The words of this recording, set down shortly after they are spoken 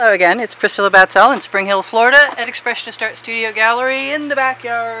Hello again, it's Priscilla Batzell in Spring Hill, Florida at Expressionist Art Studio Gallery in the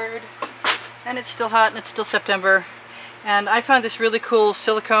backyard. And it's still hot and it's still September. And I found this really cool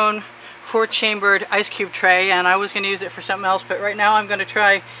silicone 4-chambered ice cube tray, and I was going to use it for something else, but right now I'm going to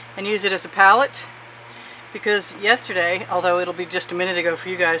try and use it as a palette. Because yesterday, although it'll be just a minute ago for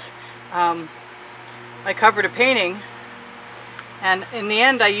you guys, I covered a painting, and in the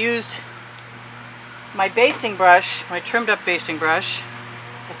end I used my basting brush, my trimmed up basting brush.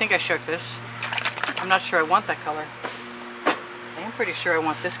 I think I shook this. I'm not sure I want that color. I am pretty sure I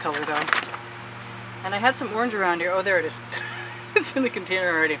want this color though. And I had some orange around here. Oh, there it is. It's in the container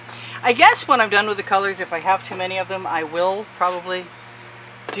already. I guess when I'm done with the colors, if I have too many of them, I will probably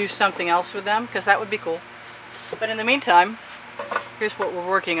do something else with them, because that would be cool. But in the meantime, here's what we're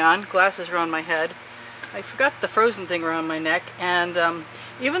working on. Glasses are on my head. I forgot the frozen thing around my neck, and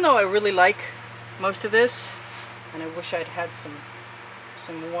even though I really like most of this, and I wish I'd had some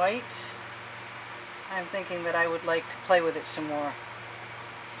white, I'm thinking that I would like to play with it some more.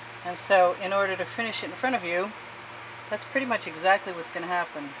 And so in order to finish it in front of you, that's pretty much exactly what's going to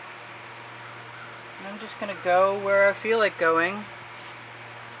happen. And I'm just going to go where I feel like going.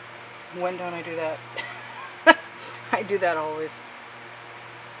 When don't I do that? I do that always.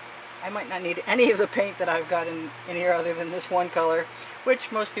 I might not need any of the paint that I've got in here other than this one color, which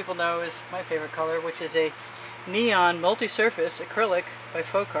most people know is my favorite color, which is a neon multi-surface acrylic by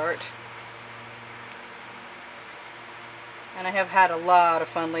Folk Art. And I have had a lot of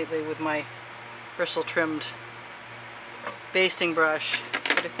fun lately with my bristle trimmed basting brush,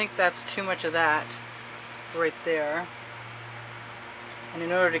 but I think that's too much of that right there. And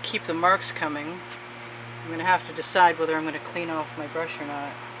in order to keep the marks coming, I'm going to have to decide whether I'm going to clean off my brush or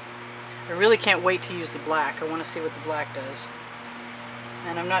not. I really can't wait to use the black. I want to see what the black does.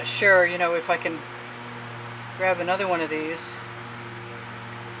 And I'm not sure, you know, if I can grab another one of these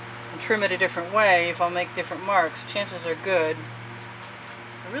and trim it a different way, if I'll make different marks. Chances are good.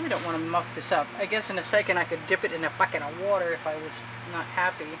 I really don't want to muff this up. I guess in a second I could dip it in a bucket of water if I was not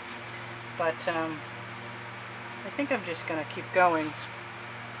happy. But I think I'm just going to keep going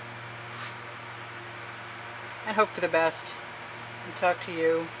and hope for the best and talk to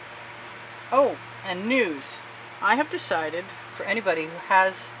you. Oh, and news. I have decided, for anybody who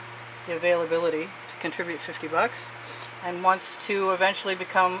has the availability to contribute $50 and wants to eventually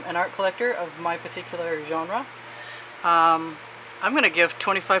become an art collector of my particular genre, I'm going to give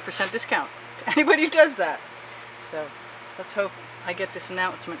 25% discount to anybody who does that. So let's hope I get this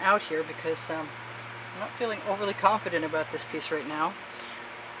announcement out here, because I'm not feeling overly confident about this piece right now.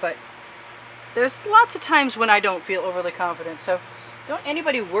 But there's lots of times when I don't feel overly confident, so don't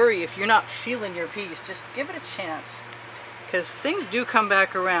anybody worry if you're not feeling your piece. Just give it a chance, because things do come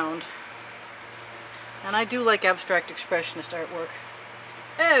back around. And I do like abstract expressionist artwork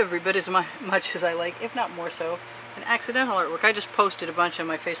every bit as much as I like, if not more so, an accidental artwork. I just posted a bunch on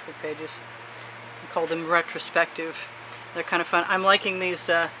my Facebook pages. I call them retrospective. They're kind of fun. I'm liking these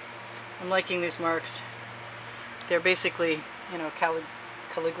marks. They're basically, you know,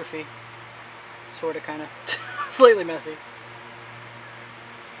 calligraphy, sort of, kind of, slightly messy.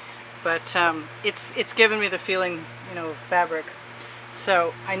 But it's given me the feeling, you know, of fabric.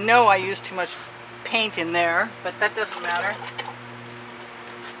 So I know I used too much paint in there, but that doesn't matter,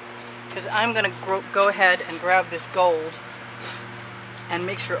 because I'm going to go ahead and grab this gold and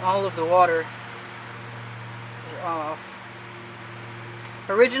make sure all of the water is off.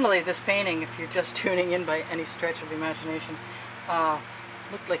 Originally, this painting, if you're just tuning in by any stretch of the imagination,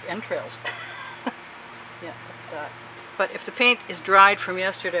 looked like entrails. Yeah, that's that. But if the paint is dried from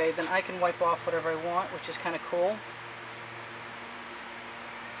yesterday, then I can wipe off whatever I want, which is kind of cool.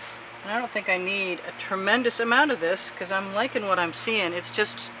 And I don't think I need a tremendous amount of this, because I'm liking what I'm seeing. It's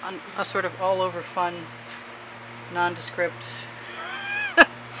just a sort of all-over fun, nondescript.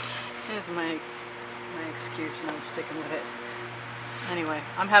 Here's my excuse, and I'm sticking with it. Anyway,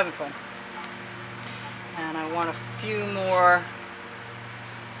 I'm having fun. And I want a few more.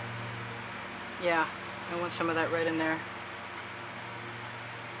 Yeah, I want some of that red in there.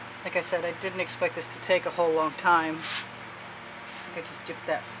 Like I said, I didn't expect this to take a whole long time. I think I just dipped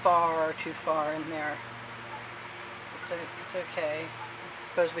that far too far in there. It's okay. I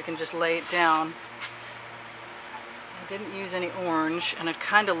suppose we can just lay it down. I didn't use any orange, and I'd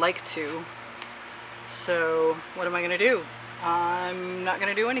kind of like to. So what am I going to do? I'm not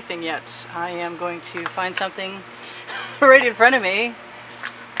going to do anything yet. I am going to find something right in front of me.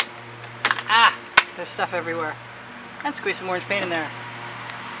 Ah! There's stuff everywhere. And squeeze some orange paint in there.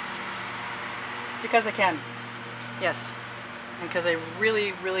 Because I can. Yes. And because I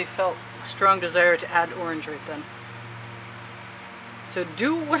really, really felt a strong desire to add orange right then. So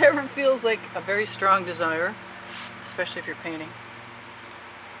do whatever feels like a very strong desire, especially if you're painting.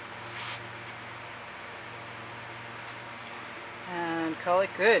 And call it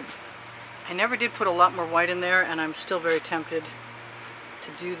good. I never did put a lot more white in there, and I'm still very tempted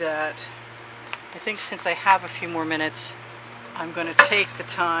to do that. I think since I have a few more minutes, I'm going to take the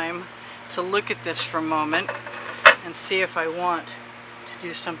time to look at this for a moment and see if I want to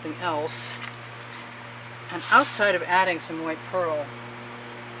do something else. And outside of adding some white pearl,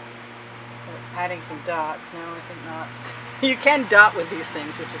 or adding some dots, no, I think not. You can dot with these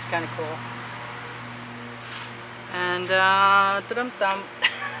things, which is kind of cool. And da-dum-dum.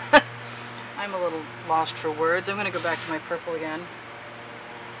 I'm a little lost for words. I'm going to go back to my purple again.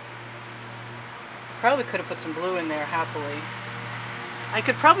 Probably could have put some blue in there happily. I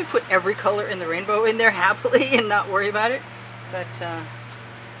could probably put every color in the rainbow in there happily and not worry about it. But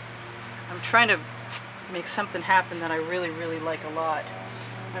I'm trying to make something happen that I really, really like a lot.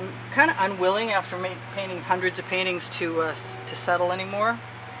 I'm kind of unwilling after painting hundreds of paintings to settle anymore.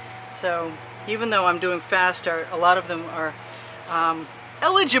 So even though I'm doing fast art, a lot of them are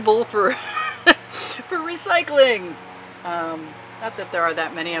eligible for for recycling. Not that there are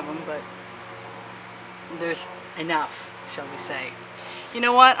that many of them, but there's enough, shall we say. You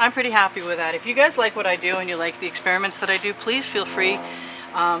know what? I'm pretty happy with that. If you guys like what I do and you like the experiments that I do, please feel free,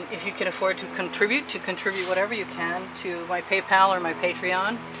 if you can afford to contribute whatever you can to my PayPal or my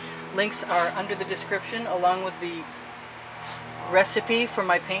Patreon. Links are under the description, along with the recipe for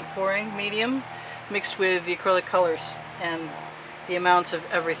my paint pouring medium mixed with the acrylic colors and the amounts of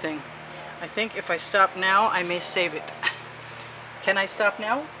everything. I think if I stop now, I may save it. Can I stop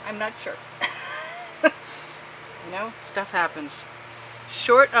now? I'm not sure. You know, stuff happens.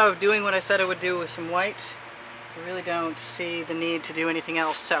 Short of doing what I said I would do with some white, I really don't see the need to do anything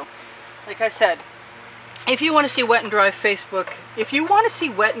else. So, like I said, if you want to see wet and dry Facebook, if you want to see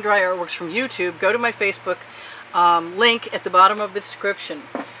wet and dry artworks from YouTube, go to my Facebook link at the bottom of the description.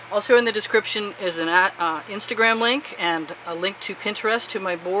 Also in the description is an Instagram link and a link to Pinterest to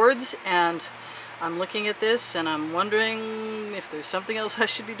my boards. And I'm looking at this and I'm wondering if there's something else I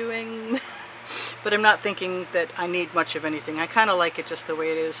should be doing. But I'm not thinking that I need much of anything. I kind of like it just the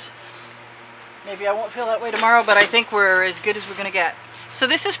way it is. Maybe I won't feel that way tomorrow, but I think we're as good as we're going to get. So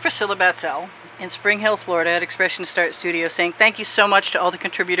this is Priscilla Batzell in Spring Hill, Florida at Expressionist Art Studio saying thank you so much to all the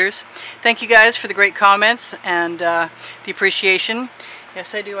contributors. Thank you guys for the great comments and the appreciation.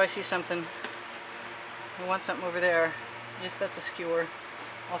 Yes, I do. I see something. I want something over there. Yes, that's a skewer.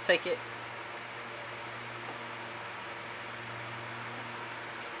 I'll fake it.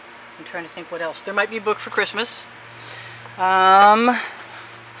 I'm trying to think what else. There might be a book for Christmas. Yeah,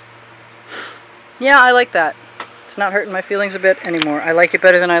 I like that. It's not hurting my feelings a bit anymore. I like it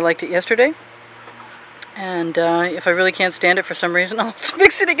better than I liked it yesterday. And if I really can't stand it for some reason, I'll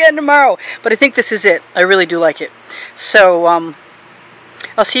fix it again tomorrow. But I think this is it. I really do like it. So,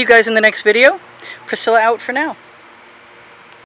 I'll see you guys in the next video. Priscilla out for now.